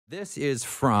This is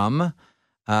from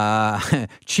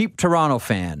Cheap Toronto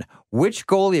Fan. Which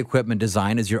goalie equipment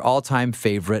design is your all-time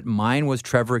favorite? Mine was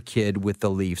Trevor Kidd with the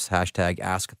Leafs. Hashtag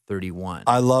Ask31.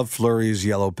 I love Fleury's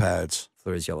yellow pads.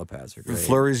 Fleury's yellow pads are great.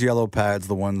 Fleury's yellow pads,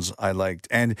 the ones I liked.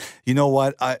 And you know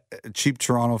what? Cheap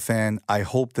Toronto Fan, I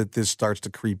hope that this starts to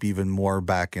creep even more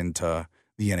back into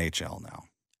the NHL now.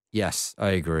 Yes, I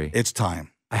agree. It's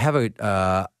time. I have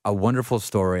a wonderful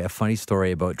story, a funny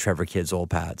story about Trevor Kidd's old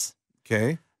pads.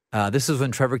 Okay. This is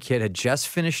when Trevor Kidd had just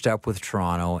finished up with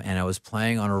Toronto, and I was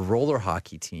playing on a roller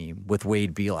hockey team with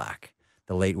Wade Belak,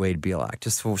 the late Wade Belak.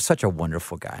 Just such a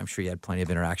wonderful guy. I'm sure he had plenty of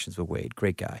interactions with Wade.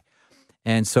 Great guy.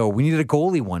 And so we needed a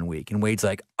goalie one week, and Wade's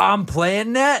like, I'm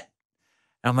playing net.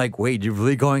 And I'm like, Wade, you're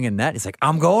really going in net? He's like,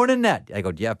 I'm going in net. I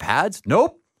go, do you have pads?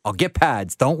 Nope. I'll get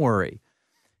pads. Don't worry.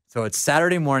 So it's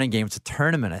Saturday morning game. It's a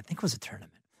tournament. I think it was a tournament.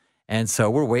 And so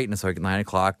we're waiting. It's like 9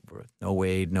 o'clock. No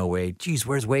Wade. Geez,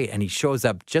 where's Wade? And he shows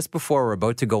up just before we're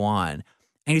about to go on. And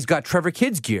he's got Trevor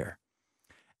Kidd's gear.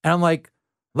 And I'm like,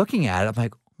 looking at it, I'm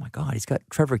like, oh my God, he's got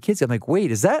Trevor Kidd's. I'm like,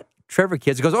 wait, is that Trevor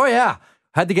Kidd's? He goes, oh yeah.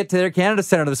 Had to get to their Canada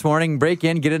Center this morning, break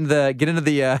in, get into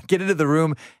the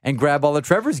room and grab all of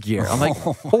Trevor's gear. I'm like,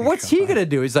 well, what's he gonna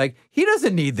do? He's like, he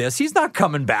doesn't need this. He's not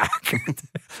coming back.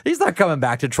 He's not coming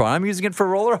back to Toronto. I'm using it for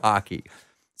roller hockey.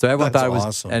 So everyone thought it was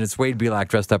awesome. And it's Wade Belak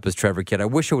dressed up as Trevor Kidd. I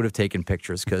wish I would have taken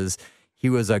pictures because he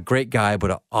was a great guy, but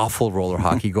an awful roller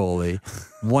hockey goalie.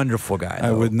 Wonderful guy, though.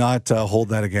 I would not hold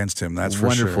that against him. That's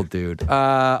for sure. Wonderful dude.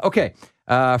 Okay.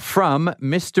 From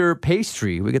Mr.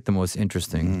 Pastry, we get the most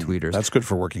interesting tweeters. That's good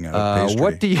for working out. Pastry.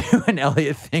 What do you and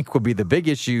Elliot think will be the big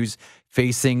issues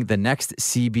facing the next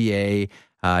CBA?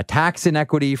 Tax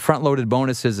inequity, front-loaded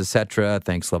bonuses, etc.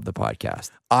 Thanks, love the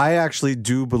podcast. I actually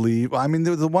do believe. I mean,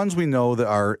 the ones we know that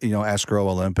are escrow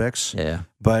Olympics. Yeah.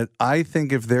 But I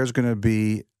think if there's going to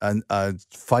be a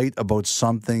fight about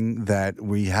something that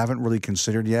we haven't really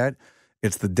considered yet,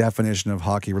 it's the definition of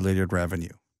hockey-related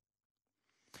revenue.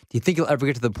 Do you think you'll ever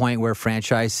get to the point where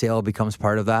franchise sale becomes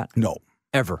part of that? No.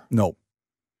 Ever? No.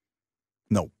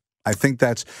 I think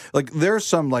that's like there's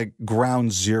some like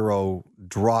ground zero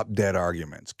drop dead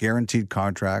arguments, guaranteed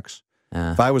contracts.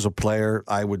 If I was a player,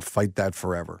 I would fight that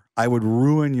forever. I would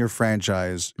ruin your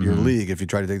franchise, your league, if you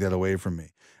try to take that away from me.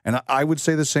 And I would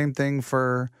say the same thing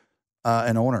for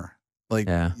an owner. Like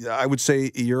I would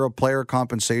say, you're a player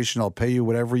compensation. I'll pay you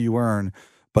whatever you earn,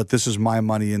 but this is my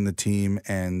money in the team,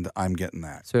 and I'm getting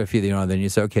that. So if then you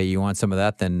say, okay, you want some of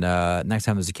that, then next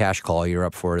time there's a cash call, you're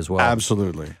up for it as well.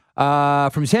 Absolutely.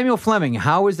 From Samuel Fleming,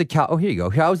 how is the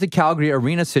Calgary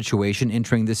arena situation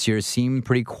entering this year? Seemed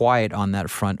pretty quiet on that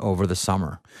front over the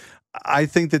summer. I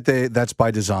think that's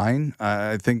by design.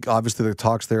 I think obviously the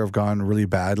talks there have gone really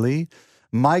badly.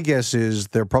 My guess is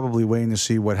they're probably waiting to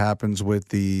see what happens with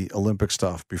the Olympic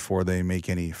stuff before they make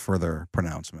any further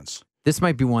pronouncements. This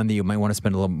might be one that you might want to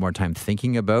spend a little bit more time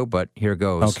thinking about, but here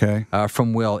goes. Okay.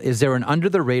 From Will, is there an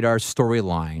under-the-radar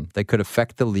storyline that could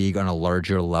affect the league on a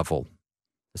larger level?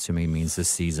 Assuming it means this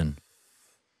season.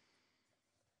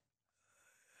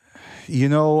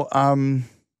 I'll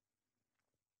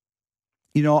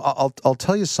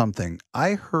tell you something.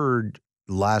 I heard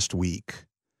last week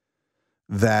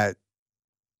that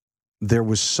there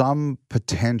was some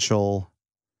potential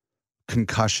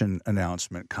concussion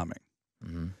announcement coming.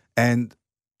 Mm-hmm. And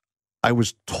I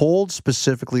was told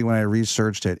specifically when I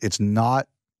researched it, it's not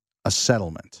a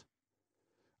settlement.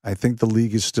 I think the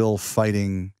league is still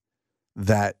fighting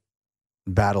that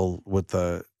battle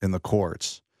in the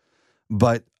courts.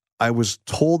 But I was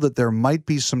told that there might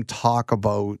be some talk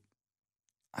about,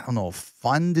 I don't know if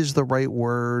fund is the right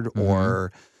word,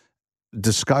 or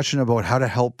discussion about how to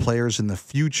help players in the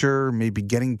future, maybe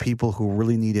getting people who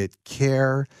really need it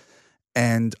care.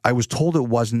 And I was told it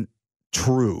wasn't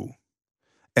true.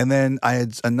 And then I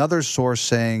had another source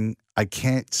saying, I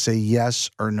can't say yes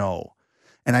or no.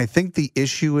 And I think the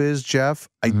issue is, Jeff,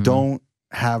 I don't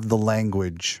have the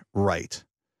language right.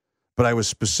 But I was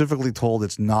specifically told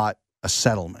it's not a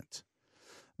settlement.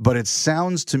 But it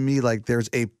sounds to me like there's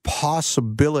a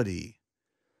possibility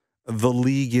the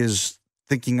league is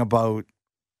thinking about,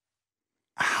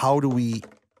 how do we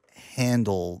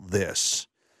handle this?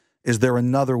 Is there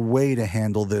another way to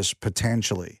handle this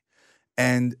potentially?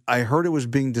 And I heard it was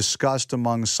being discussed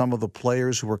among some of the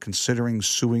players who were considering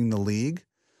suing the league.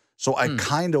 So I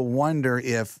kind of wonder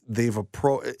if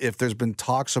if there's been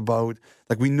talks about,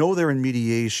 like, we know they're in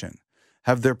mediation.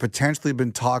 Have there potentially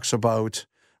been talks about,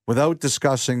 without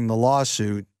discussing the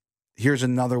lawsuit, here's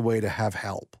another way to have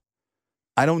help?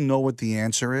 I don't know what the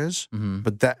answer is,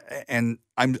 but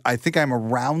I think I'm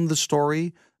around the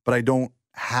story, but I don't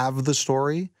have the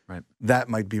story. Right. That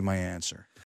might be my answer.